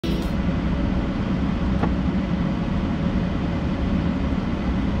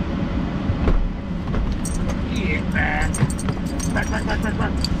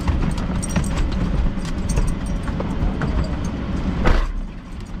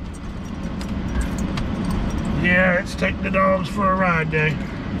Yeah, it's take the dogs for a ride day.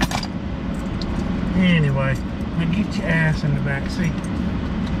 Anyway, now get your ass in the back seat.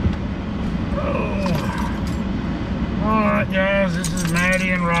 Oh. Alright guys, this is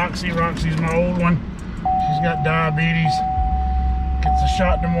Maddie and Roxy. Roxy's my old one. She's got diabetes. Gets a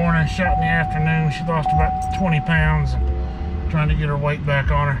shot in the morning, a shot in the afternoon. She lost about 20 pounds. Trying to get her weight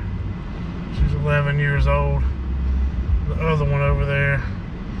back on her. She's 11 years old. The other one over there,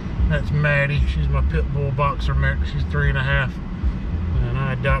 that's Maddie. She's my pit bull boxer mix. She's 3.5. And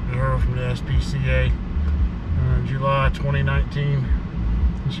I adopted her from the SPCA in July 2019.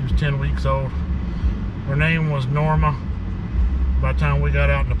 And she was 10 weeks old. Her name was Norma. By the time we got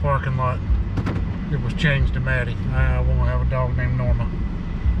out in the parking lot, it was changed to Maddie. I won't have a dog named Norma.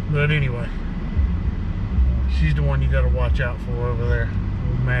 But anyway, she's the one you got to watch out for over there,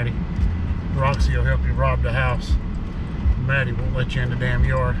 with Maddie. Roxy will help you rob the house. Maddie won't let you in the damn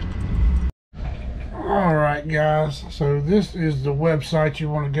yard. Alright guys, so this is the website you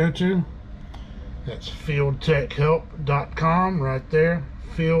want to go to. That's fieldtechhelp.com right there.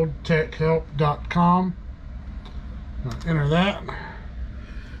 fieldtechhelp.com. Enter that.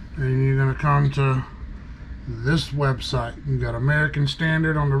 And you're going to come to this website. You've got American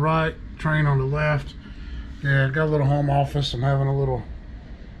Standard on the right, TRANE on the left. Yeah, got a little home office. I'm having a little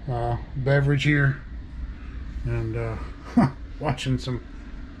beverage here. And watching some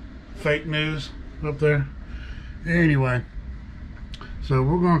fake news up there. Anyway, so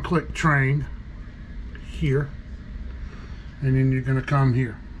we're going to click TRANE here, and then you're going to come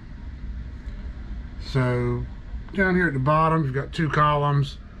here. So down here at the bottom, you've got 2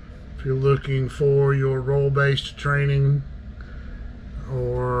 columns. If you're looking for your role-based training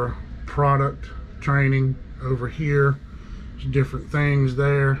or product training, over here there's different things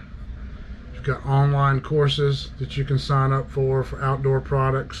there. You've got online courses that you can sign up for outdoor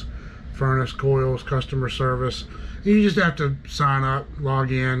products, furnace, coils, customer service. You just have to sign up,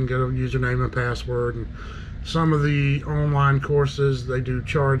 log in, get a username and password. And some of the online courses, they do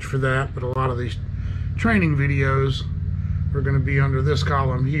charge for that, but a lot of these training videos are going to be under this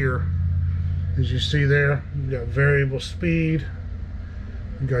column here. As you see there, you've got variable speed,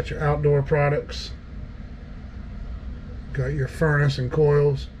 you've got your outdoor products, got your furnace and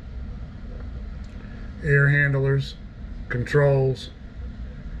coils, air handlers, controls,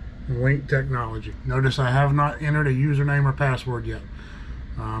 and link technology. Notice I have not entered a username or password yet.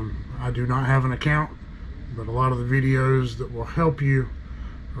 I do not have an account, but a lot of the videos that will help you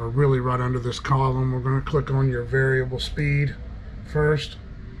are really right under this column. We're going to click on your variable speed first,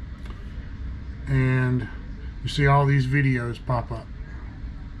 and you see all these videos pop up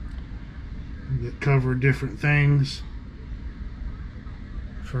that cover different things,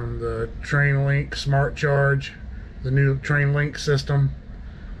 from the TRANE Link Smart Charge, the new TRANE Link system,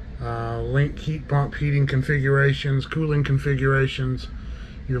 Link heat pump heating configurations, cooling configurations,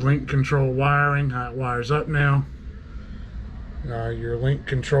 your link control wiring, how it wires up now, your link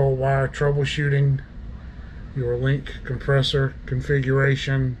control wire troubleshooting, your link compressor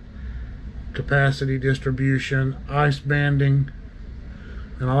configuration, capacity distribution, ice banding.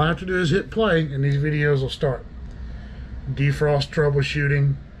 And all I have to do is hit play and these videos will start. Defrost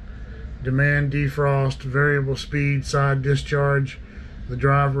troubleshooting, demand defrost, variable speed, side discharge, the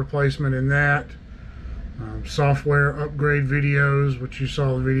drive replacement in that, software upgrade videos, which you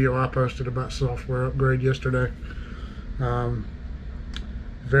saw the video I posted about software upgrade yesterday.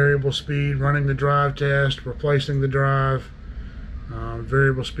 Variable speed, running the drive test, replacing the drive,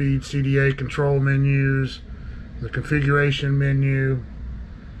 variable speed CDA control menus, the configuration menu,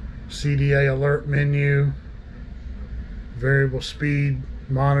 CDA alert menu, variable speed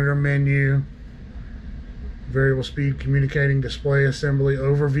monitor menu, variable speed communicating display assembly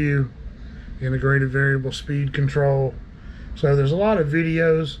overview, integrated variable speed control. So there's a lot of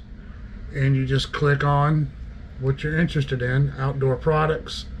videos, and you just click on what you're interested in. Outdoor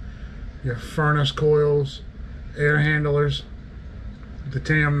products, your furnace coils, air handlers. The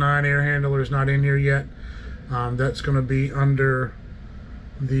TAM9 air handler is not in here yet. That's going to be under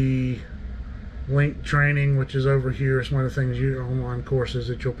the link training, which is over here. It's one of the things, online courses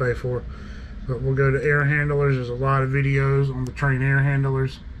that you'll pay for. But we'll go to air handlers. There's a lot of videos on the TRANE air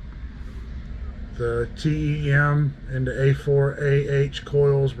handlers, the TEM and the A4AH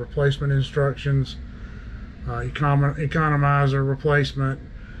coils replacement instructions, economizer replacement,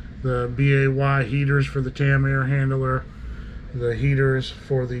 the BAY heaters for the TAM air handler, the heaters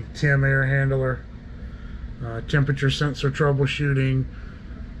for the TEM air handler, temperature sensor troubleshooting,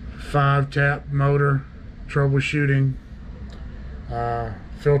 5-tap motor troubleshooting,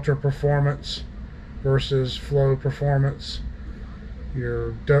 filter performance versus flow performance,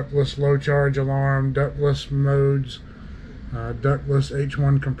 your ductless low charge alarm, ductless modes, ductless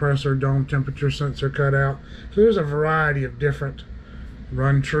H1 compressor, dome temperature sensor cutout. So there's a variety of different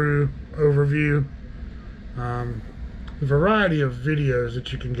run true overview, a variety of videos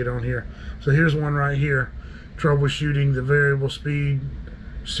that you can get on here. So here's one right here, troubleshooting the variable speed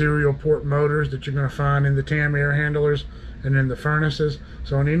serial port motors that you're going to find in the TAM air handlers and in the furnaces.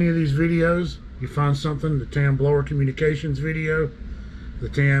 So in any of these videos you find something, the TAM blower communications video, the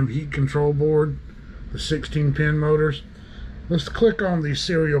TAM heat control board, the 16-pin motors. Let's click on these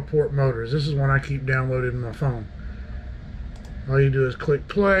serial port motors. This is one I keep downloaded in my phone. All you do is click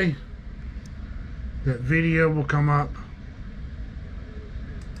play. That video will come up.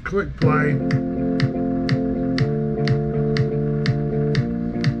 Click play.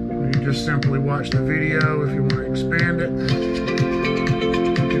 You just simply watch the video. If you want to expand it,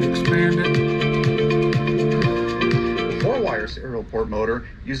 you can expand it. The 4-wire serial port motor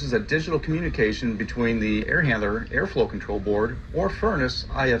uses a digital communication between the air handler airflow control board or furnace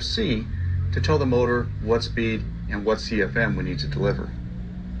IFC to tell the motor what speed and what CFM we need to deliver.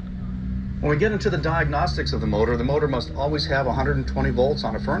 When we get into the diagnostics of the motor must always have 120 volts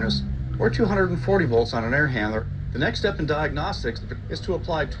on a furnace or 240 volts on an air handler. The next step in diagnostics is to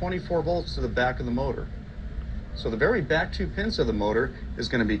apply 24 volts to the back of the motor. So the very back 2 pins of the motor is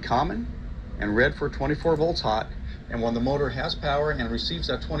going to be common and red for 24 volts hot, and when the motor has power and receives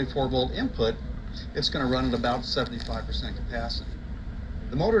that 24 volt input, it's going to run at about 75% capacity.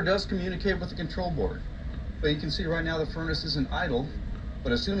 The motor does communicate with the control board, but you can see right now the furnace isn't idle.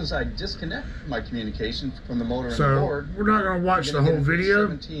 But as soon as I disconnect my communication from the motor and the board, we're not going to watch the whole video.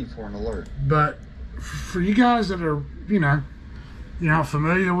 17 for an alert. But for you guys that are, you're not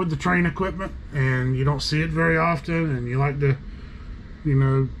familiar with the TRANE equipment and you don't see it very often, and you like to,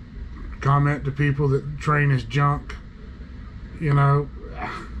 comment to people that TRANE is junk, do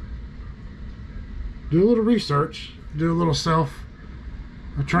a little research, do a little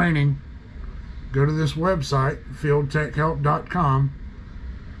self-training. Go to this website, fieldtechhelp.com,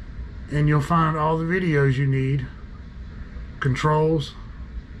 and you'll find all the videos you need. Controls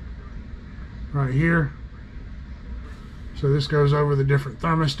right here. So this goes over the different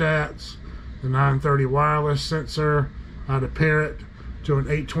thermostats, the 930 wireless sensor, how to pair it to an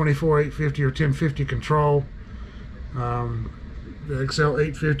 824, 850, or 1050 control, the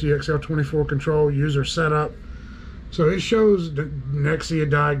XL850, XL24 control, user setup. So it shows the Nexia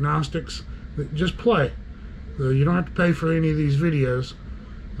diagnostics. Just play. You don't have to pay for any of these videos.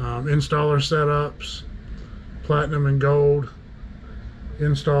 Installer setups, platinum and gold,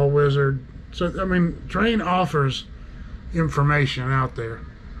 install wizard. So I mean, TRANE offers information out there.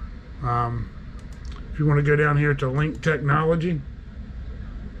 If you want to go down here to link technology,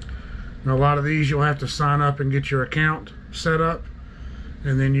 now a lot of these you'll have to sign up and get your account set up,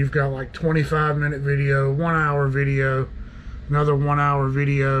 and then you've got like 25-minute video, 1-hour video, another 1-hour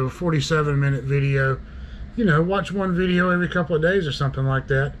video, 47-minute video. Watch one video every couple of days or something like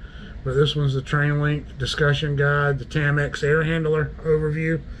that. But this one's the TRANE link discussion guide, the TAMX air handler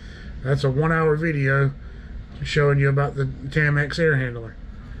overview. That's a 1-hour video showing you about the TAMX air handler.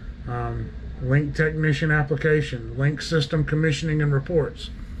 Link technician application, link system commissioning and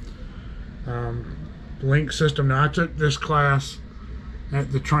reports. Link system. Now I took this class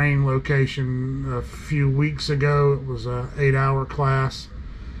at the TRANE location a few weeks ago. It was an 8-hour class,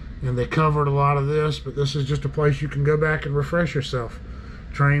 and they covered a lot of this, but this is just a place you can go back and refresh yourself.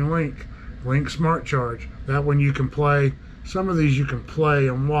 TRANE link smart charge. That one you can play. Some of these you can play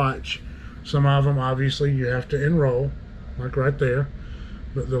and watch. Some of them obviously you have to enroll, like right there.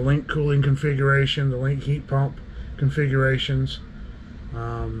 But the link cooling configuration, the link heat pump configurations,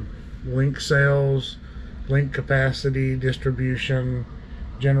 link sales, link capacity, distribution,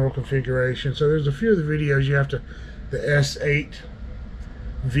 general configuration. So there's a few of the videos you have to, the S8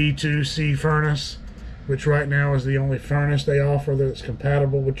 V2C furnace, which right now is the only furnace they offer that's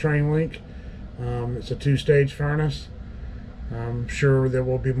compatible with TRANE link. It's a 2-stage furnace. I'm sure there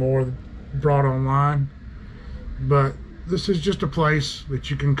will be more brought online, but this is just a place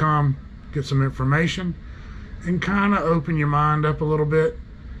that you can come get some information and kind of open your mind up a little bit.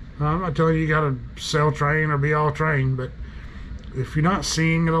 I'm not telling you got to sell TRANE or be all TRANE, but if you're not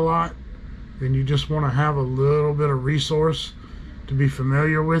seeing it a lot, then you just want to have a little bit of resource to be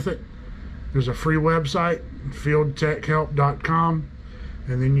familiar with it. There's a free website, fieldtechhelp.com,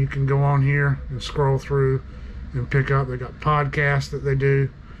 and then you can go on here and scroll through and pick up. They got podcasts that they do.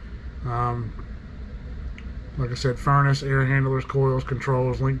 Like I said, furnace, air handlers, coils,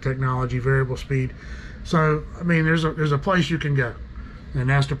 controls, link technology, variable speed. So I mean, there's a place you can go, and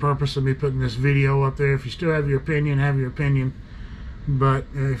that's the purpose of me putting this video up there. If you still have your opinion, have your opinion. But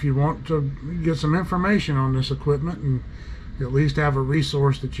if you want to get some information on this equipment and at least have a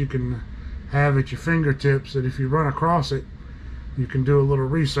resource that you can have at your fingertips, that if you run across it, you can do a little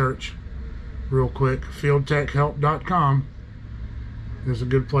research real quick, fieldtechhelp.com is a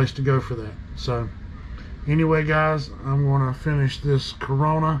good place to go for that. So anyway, guys, I'm going to finish this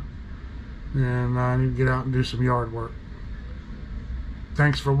Corona, and I need to get out and do some yard work.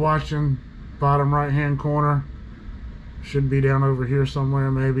 Thanks for watching. Bottom right hand corner, should be down over here somewhere,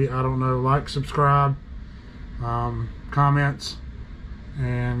 maybe, I don't know. Like, subscribe, comments,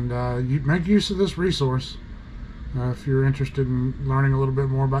 and you make use of this resource. If you're interested in learning a little bit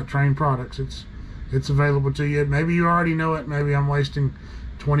more about TRANE products, it's available to you. Maybe you already know it. Maybe I'm wasting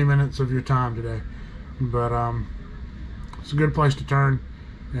 20 minutes of your time today, but it's a good place to turn,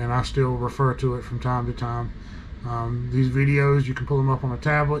 and I still refer to it from time to time. These videos, you can pull them up on a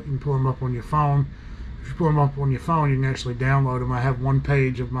tablet, you can pull them up on your phone. If you pull them up on your phone, you can actually download them. I have one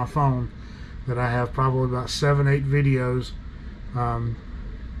page of my phone that I have probably about 7-8 videos. The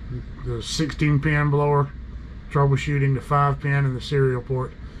 16-pin blower troubleshooting, the 5-pin, and the serial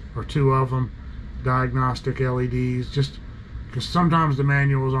port are 2 of them. Diagnostic LEDs, just because sometimes the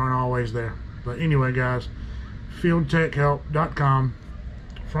manuals aren't always there. But anyway, guys, fieldtechhelp.com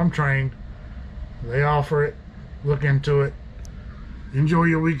from TRANE. They offer it. Look into it. Enjoy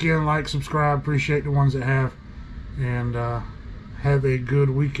your weekend. Like, subscribe. Appreciate the ones that have. And have a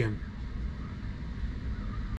good weekend.